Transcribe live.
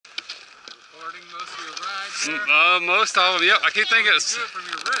recording most of your rides there? Most of them, yep. I keep thinking it's... You do it from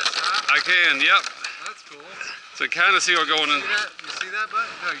your wrist, huh? I can, yep. That's cool. So kind of see what's going on. You see that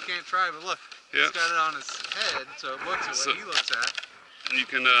button? No, you can't try, but look. He's got it on his head, so it looks at what he looks at. And you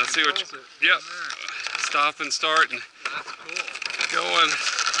can see what yep. Stop and start and that's cool. Going.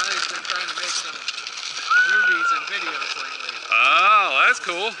 He's been trying to make some movies and videos lately. Oh, that's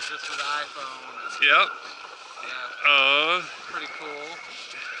cool. Just with the iPhone. And, yep. Yeah. Pretty cool.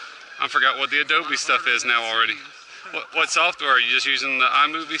 I forgot what the Adobe stuff is now already. What software are you just using? The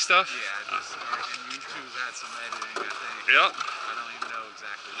iMovie stuff? Yeah, just and YouTube had some editing, I think. Yep. I don't even know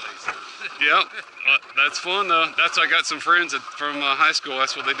exactly what he said. Yep. That's fun though. That's I got some friends from high school.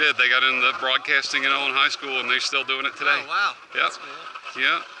 That's what they did. They got into broadcasting in high school, and they're still doing it today. Oh wow. Yep. That's cool.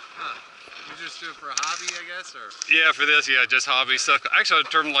 Yep. Huh. You just do it for a hobby, I guess, or? Yeah, for this, yeah, just hobby stuff. Actually, I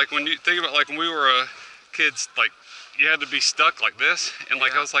determined like when you think about like when we were kids, like you had to be stuck like this, and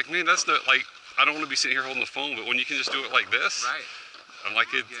like I was like, man, that's not like I don't want to be sitting here holding the phone, but when you can just do it like this, right? I'm like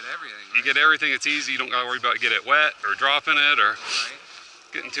it. You get everything. Right? You get everything. It's easy. You don't gotta worry about getting it wet or dropping it or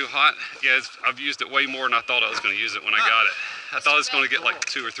getting too hot. Yeah, I've used it way more than I thought I was going to use it when I got it. I thought I was going to get like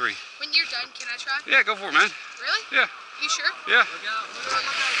 2 or 3. When you're done, can I try? Yeah, go for it, man. Really? Yeah. You sure? Yeah. Look out, look out,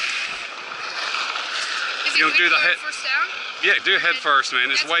 look out. Is it good do the head first down? Yeah, do head first, man.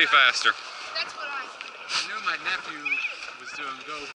 It's way faster.